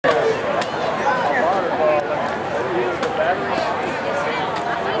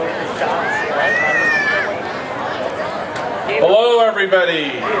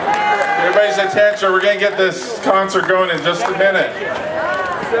everybody. Everybody's attention. We're going to get this concert going in just a minute.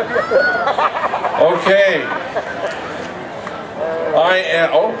 Okay.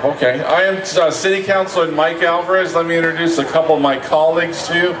 I am City Councilman Mike Alvarez. Let me introduce a couple of my colleagues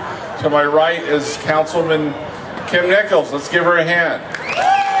to you. To my right is Councilman Kim Nichols. Let's give her a hand.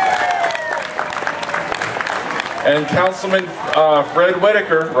 And Councilman Fred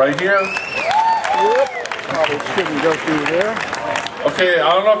Whitaker, right here. Probably shouldn't go through there. Okay, I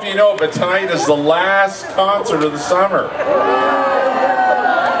don't know if you know, but tonight is the last concert of the summer.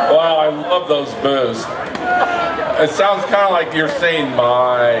 Wow, I love those boos. It sounds kind of like you're saying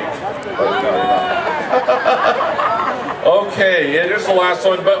Mike. Okay, it is the last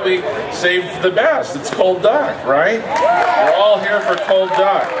one, but we saved the best. It's Cold Duck, right? We're all here for Cold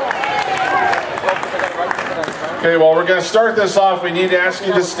Duck. Okay, well, we're going to start this off. We need to ask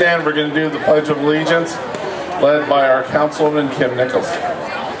you to stand. We're going to do the Pledge of Allegiance, led by our Councilwoman, Kim Nichols.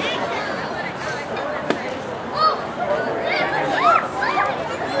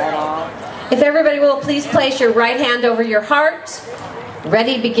 If everybody will please place your right hand over your heart.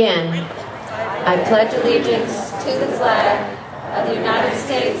 Ready, begin. I pledge allegiance to the flag of the United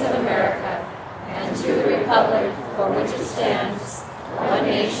States of America and to the republic for which it stands, one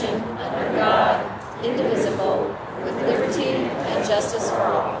nation, under God, indivisible, with liberty and justice for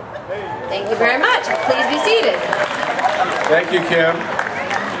all. Thank you very much. Please be seated. Thank you, Kim.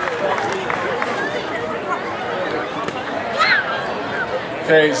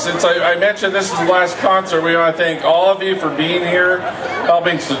 Okay, since I mentioned this is the last concert, we want to thank all of you for being here,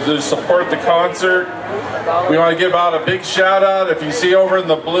 helping to support the concert. We want to give out a big shout out. If you see over in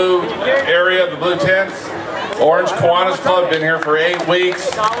the blue area, the blue tents, Orange Kiwanis Club, been here for 8 weeks.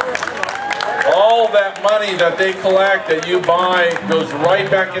 All that money that they collect, that you buy, goes right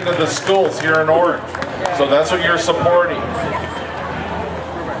back into the schools here in Orange. So that's what you're supporting.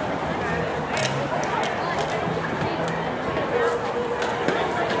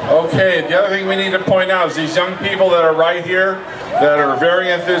 Okay, the other thing we need to point out is these young people that are right here, that are very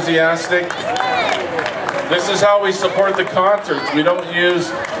enthusiastic. This is how we support the concerts. We don't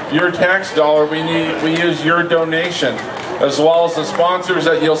use your tax dollar, we use your donation, as well as the sponsors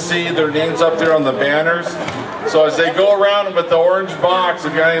that you'll see their names up there on the banners. So as they go around with the orange box,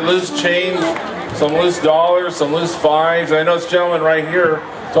 if you got any loose change, some loose dollars, some loose fives. I know this gentleman right here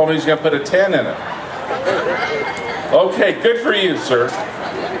told me he's going to put a 10 in it. Okay, good for you, sir.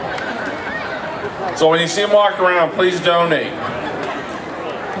 So when you see him walk around, please donate.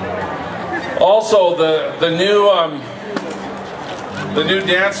 Also, the new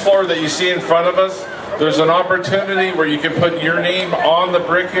dance floor that you see in front of us, there's an opportunity where you can put your name on the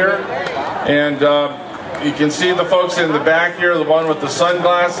brick here, and you can see the folks in the back here, the one with the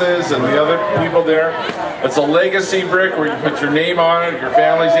sunglasses and the other people there. It's a legacy brick where you put your name on it, your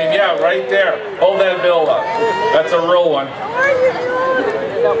family's name. Yeah, right there. Hold that bill up. That's a real one.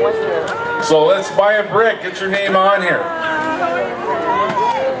 So let's buy a brick. Get your name on here.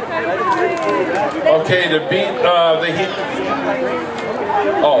 Okay, to beat the heat.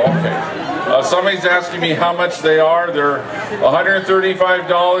 Oh, okay. Somebody's asking me how much they are. They're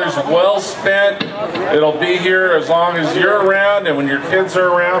 $135, well spent. It'll be here as long as you're around and when your kids are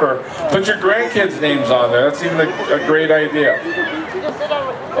around, or put your grandkids' names on there. That's even a great idea.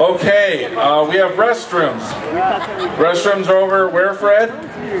 Okay, we have restrooms. Restrooms are over where, Fred?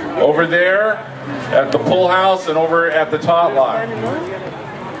 Over there at the pool house and over at the tot lot.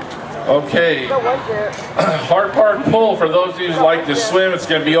 Okay, Hart Park Pool, for those of you who like to swim, it's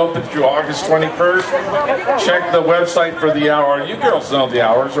going to be open through August 21st. Check the website for the hour. You girls know the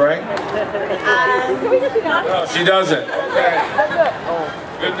hours, right? No, she doesn't. Okay.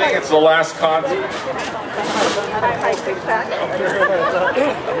 Good thing it's the last concert.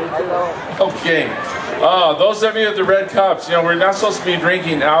 Okay, those of you with the red cups, you know, we're not supposed to be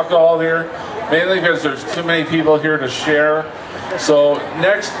drinking alcohol here, mainly because there's too many people here to share. So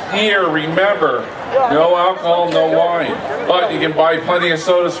next year, remember, no alcohol, no wine. But you can buy plenty of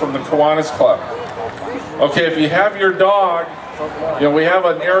sodas from the Kiwanis Club. Okay, if you have your dog, you know, we have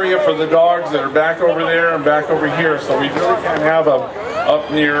an area for the dogs that are back over there and back over here. So we really can't have them up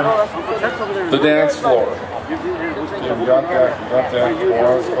near the dance floor. Yeah, we got that,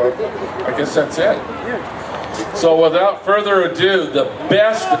 Kiwanis Club. I guess that's it. So without further ado, the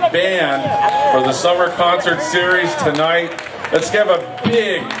best band for the summer concert series tonight. Let's give a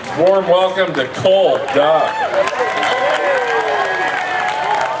big, warm welcome to Cold Duck.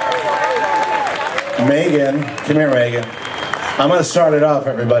 Megan, come here, Megan. I'm going to start it off,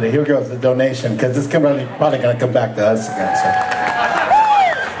 everybody. Here goes the donation, because it's probably going to come back to us again. So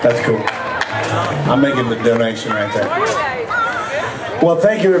that's cool. I'm making the donation right there. Well,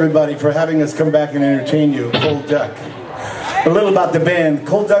 thank you everybody for having us come back and entertain you. Cold Duck. A little about the band.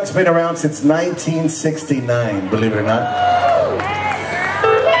 Cold Duck's been around since 1969, believe it or not.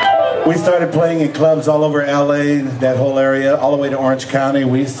 We started playing in clubs all over LA, that whole area, all the way to Orange County.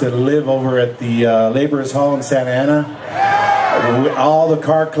 We used to live over at the Laborers Hall in Santa Ana. All the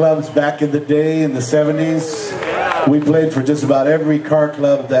car clubs back in the day, in the 70s. We played for just about every car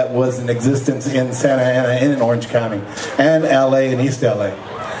club that was in existence in Santa Ana and in Orange County, and LA and East LA.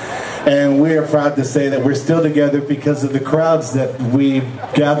 And we are proud to say that we're still together because of the crowds that we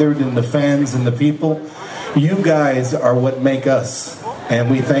gathered and the fans and the people. You guys are what make us, and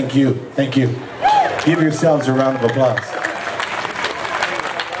we thank you. Thank you. Give yourselves a round of applause.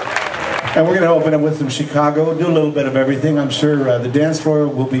 And we're going to open it with some Chicago, do a little bit of everything. I'm sure the dance floor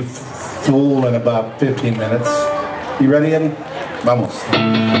will be full in about 15 minutes. You ready, Eddie? Vamos.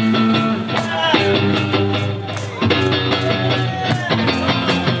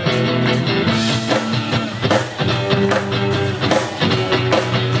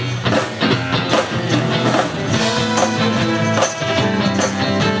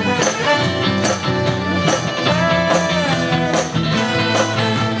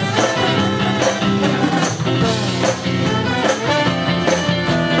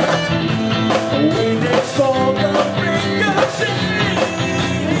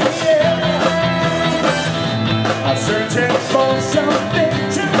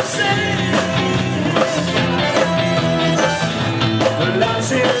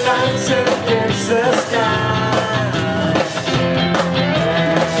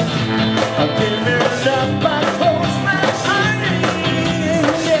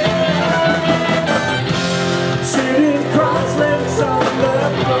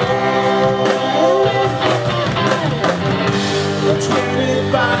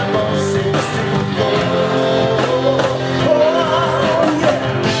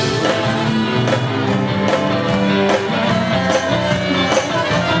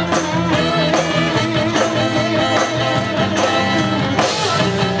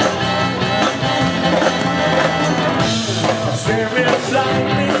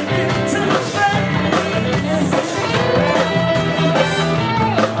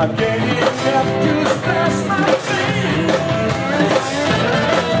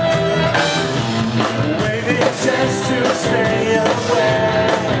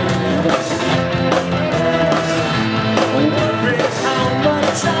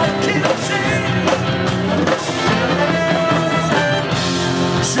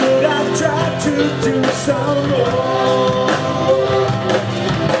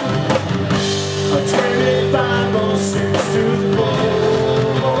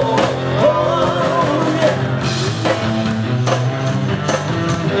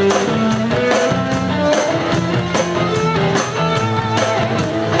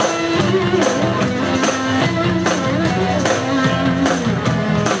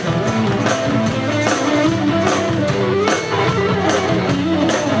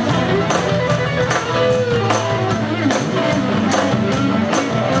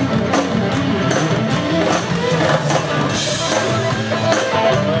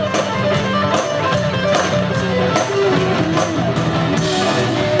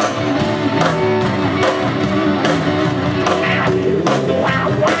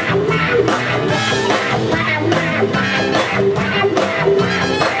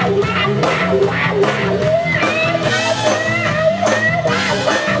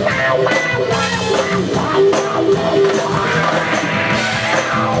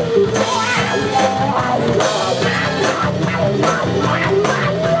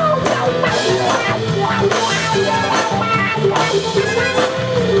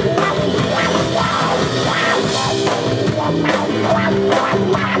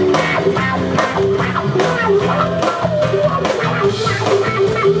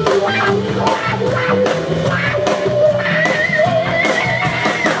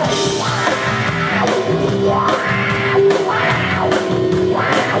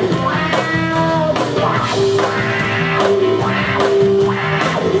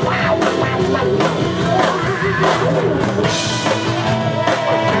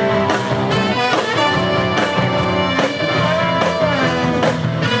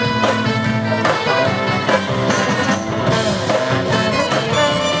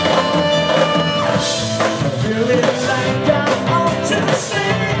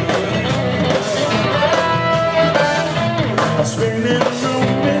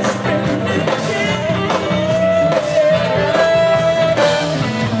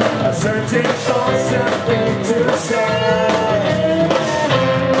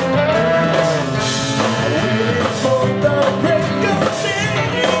 For the break of day.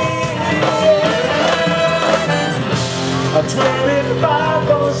 5,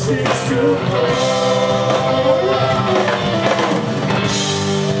 4, 6, 2.